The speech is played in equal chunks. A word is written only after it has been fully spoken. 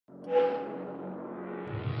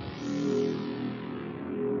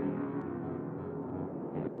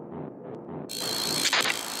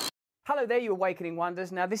Hello there, you Awakening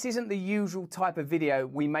Wonders. Now, this isn't the usual type of video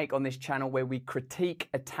we make on this channel where we critique,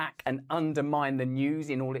 attack, and undermine the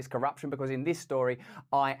news in all its corruption, because in this story,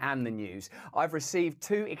 I am the news. I've received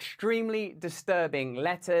two extremely disturbing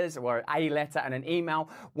letters, or a letter and an email,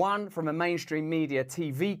 one from a mainstream media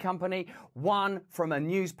TV company, one from a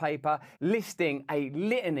newspaper, listing a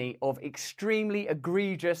litany of extremely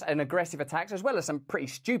egregious and aggressive attacks, as well as some pretty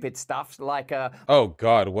stupid stuff like... Oh,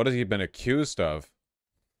 God, what has he been accused of?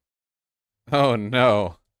 Oh,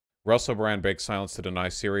 no. Russell Brand breaks silence to deny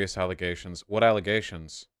serious allegations. What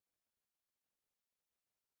allegations?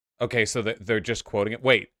 Okay, so they're just quoting it.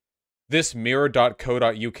 Wait, this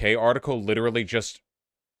mirror.co.uk article literally just...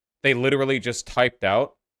 They literally just typed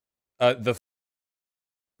out the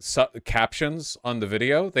captions on the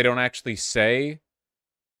video. They don't actually say...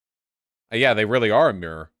 yeah, they really are a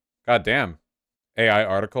mirror. God damn. AI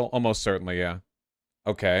article? Almost certainly, yeah.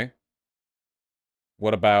 Okay.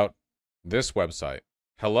 What about... this website?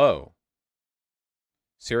 Hello.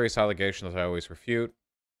 Serious allegations I always refute.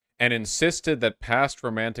 And insisted that past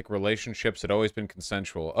romantic relationships had always been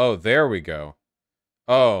consensual. Oh, there we go.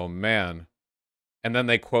 Oh, man. And then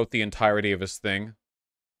they quote the entirety of his thing.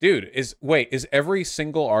 Dude, is every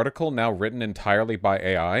single article now written entirely by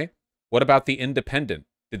AI? What about The Independent?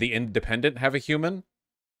 Did The Independent have a human?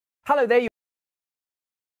 Hello there, you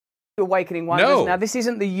Awakening Wonders. No. Now, this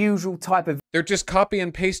isn't the usual type of... They're just copy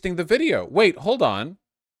and pasting the video. Wait, hold on.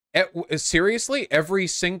 Seriously? Every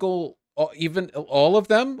single, even all of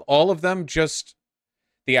them just,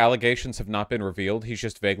 the allegations have not been revealed. He's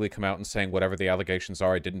just vaguely come out and saying whatever the allegations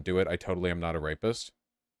are, I didn't do it. I totally am not a rapist.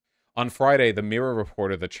 On Friday, the Mirror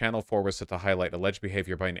reported that Channel 4 was set to highlight alleged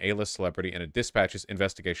behavior by an A-list celebrity in a Dispatches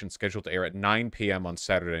investigation scheduled to air at 9 p.m. on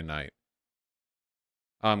Saturday night.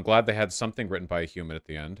 I'm glad they had something written by a human at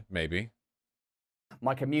the end, maybe.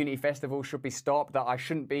 My community festival should be stopped, that I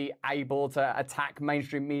shouldn't be able to attack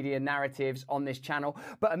mainstream media narratives on this channel.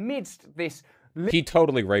 But amidst this... He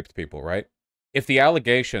totally raped people, right? If the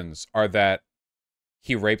allegations are that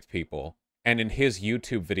he raped people, and in his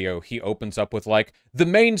YouTube video he opens up with, like, the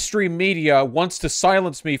mainstream media wants to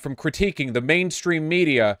silence me from critiquing the mainstream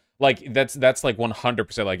media, like, that's like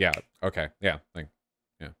 100% like, yeah, okay, yeah, like,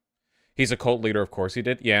 yeah. He's a cult leader, of course he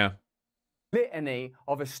did, yeah. Litany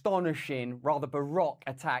of astonishing, rather baroque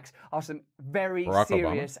attacks are some very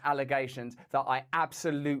serious allegations that I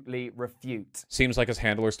absolutely refute. Seems like his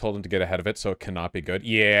handlers told him to get ahead of it, so it cannot be good.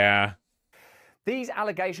 Yeah. These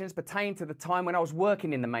allegations pertain to the time when I was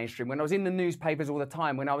working in the mainstream, when I was in the newspapers all the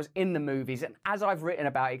time, when I was in the movies, and as I've written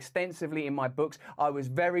about extensively in my books, I was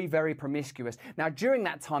very, very promiscuous. Now, during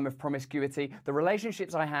that time of promiscuity, the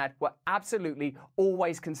relationships I had were absolutely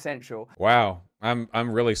always consensual. Wow, I'm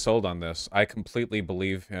really sold on this. I completely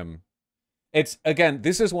believe him. It's, again,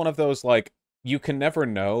 this is one of those, like, you can never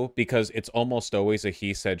know because it's almost always a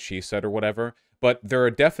he said, she said, or whatever. But there are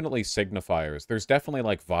definitely signifiers. There's definitely,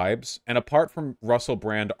 like, vibes. And apart from Russell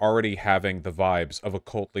Brand already having the vibes of a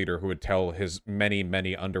cult leader who would tell his many,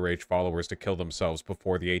 many underage followers to kill themselves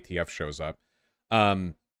before the ATF shows up,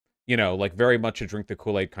 you know, like, very much a drink the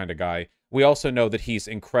Kool-Aid kind of guy, we also know that he's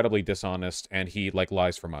incredibly dishonest and he, like,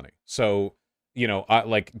 lies for money. So, you know,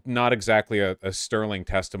 like, not exactly a sterling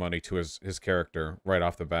testimony to his character right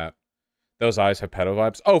off the bat. Those eyes have pedo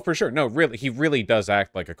vibes. Oh, for sure. No, really, he really does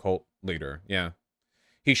act like a cult leader. Yeah.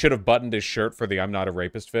 He should have buttoned his shirt for the I'm not a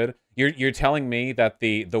rapist vid. You're telling me that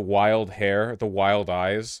the wild hair, the wild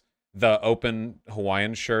eyes, the open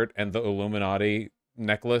Hawaiian shirt, and the Illuminati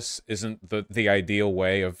necklace isn't the ideal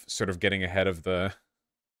way of sort of getting ahead of the...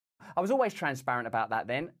 I was always transparent about that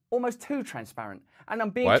then, almost too transparent. And I'm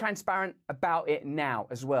being transparent about it now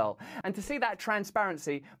as well. And to see that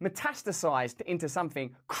transparency metastasized into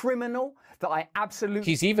something criminal that I absolutely...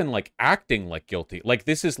 He's even, like, acting like guilty. Like,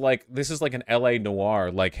 this is like an LA noir.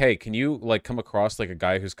 Like, hey, can you, like, come across like a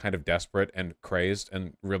guy who's kind of desperate and crazed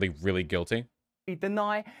and really, really guilty?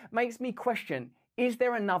 Deny makes me question, is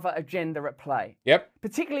there another agenda at play? Yep.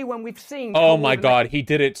 Particularly when we've seen... Oh my God, he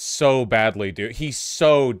did it so badly, dude. He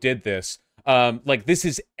so did this. Like, this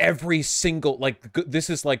is every single, like, this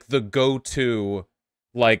is, like, the go-to,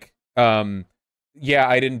 like, yeah,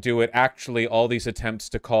 I didn't do it. Actually, all these attempts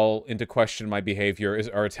to call into question my behavior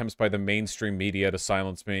are attempts by the mainstream media to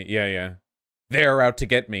silence me. Yeah, yeah. They're out to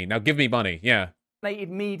get me. Now give me money. Yeah.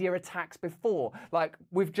 Media attacks before, like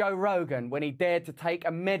with Joe Rogan when he dared to take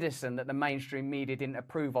a medicine that the mainstream media didn't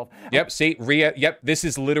approve of. Yep, see, yep, this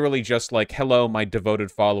is literally just like, hello, my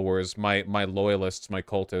devoted followers, my loyalists, my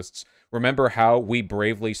cultists. Remember how we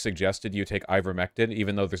bravely suggested you take ivermectin,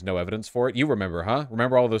 even though there's no evidence for it? You remember, huh?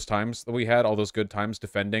 Remember all those times that we had, all those good times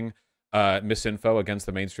defending misinfo against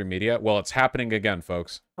the mainstream media. Well, it's happening again,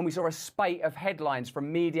 folks. And we saw a spate of headlines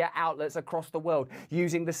from media outlets across the world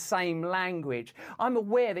using the same language. I'm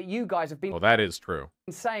aware that you guys have been Well, that is true.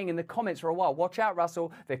 saying in the comments for a while, watch out,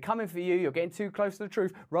 Russell, they're coming for you, you're getting too close to the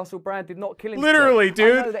truth. Russell Brand did not kill himself. Literally,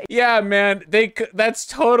 dude. Yeah, man, that's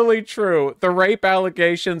totally true. The rape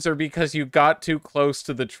allegations are because you got too close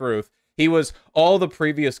to the truth. All the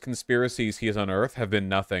previous conspiracies he has unearthed have been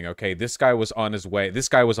nothing, okay? This guy was on his way.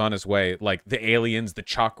 Like, the aliens, the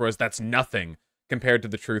chakras, that's nothing compared to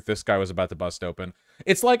the truth this guy was about to bust open.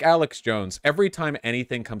 It's like Alex Jones. Every time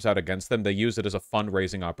anything comes out against them, they use it as a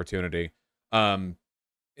fundraising opportunity.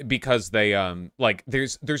 Because they, like,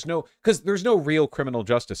 there's no real criminal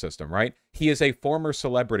justice system, right? He is a former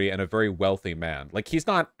celebrity and a very wealthy man. Like, he's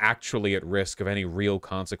not actually at risk of any real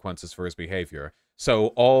consequences for his behavior. So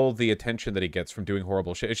all the attention that he gets from doing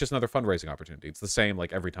horrible shit, it's just another fundraising opportunity. It's the same,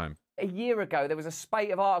 like, every time. A year ago, there was a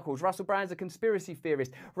spate of articles. Russell Brand's a conspiracy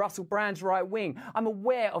theorist. Russell Brand's right wing. I'm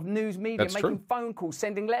aware of news media making phone calls,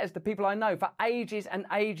 sending letters to people I know for ages and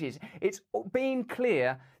ages. It's been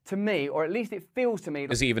clear to me, or at least it feels to me.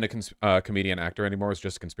 Is he even a comedian actor anymore? It's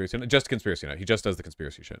just a conspiracy. Just a conspiracy. No, he just does the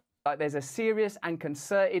conspiracy shit. Like, there's a serious and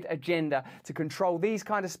concerted agenda to control these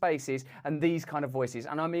kind of spaces and these kind of voices.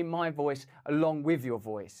 And I mean my voice along with your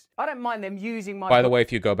voice. I don't mind them using my... By the way,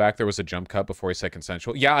 if you go back, there was a jump cut before he said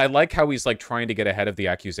consensual. Yeah, I like how he's like trying to get ahead of the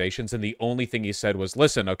accusations, and the only thing he said was,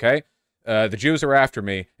 listen, okay, the Jews are after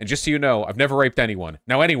me, and just so you know, I've never raped anyone.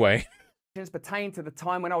 Now anyway... pertain to the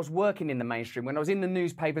time when I was working in the mainstream, when I was in the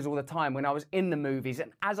newspapers all the time, when I was in the movies,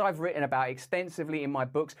 and as I've written about extensively in my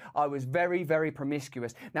books, I was very, very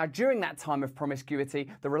promiscuous. Now, during that time of promiscuity,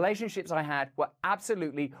 the relationships I had were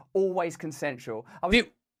absolutely always consensual.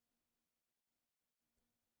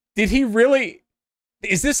 Did he really?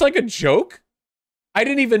 Is this like a joke? I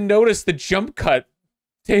didn't even notice the jump cut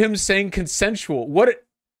to him saying consensual. What?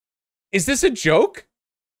 Is this a joke?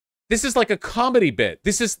 This is like a comedy bit.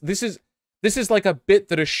 This is like a bit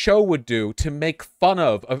that a show would do to make fun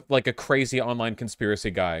of like a crazy online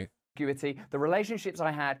conspiracy guy. The relationships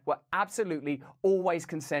I had were absolutely always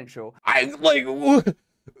consensual.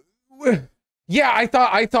 Yeah,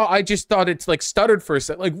 I just thought it's like stuttered for a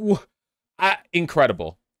second. Like,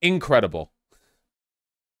 incredible.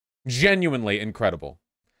 Genuinely incredible.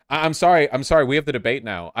 I'm sorry. We have the debate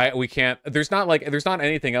now. We can't, there's not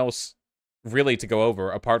anything else really to go over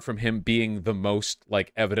apart from him being the most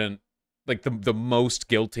like evident, like the most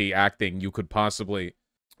guilty acting you could possibly.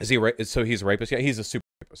 Is he right? So he's a rapist? Yeah, he's a super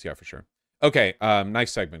rapist. Yeah, for sure. Okay,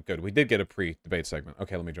 nice segment. Good. We did get a pre-debate segment.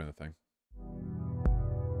 Okay, let me join the thing.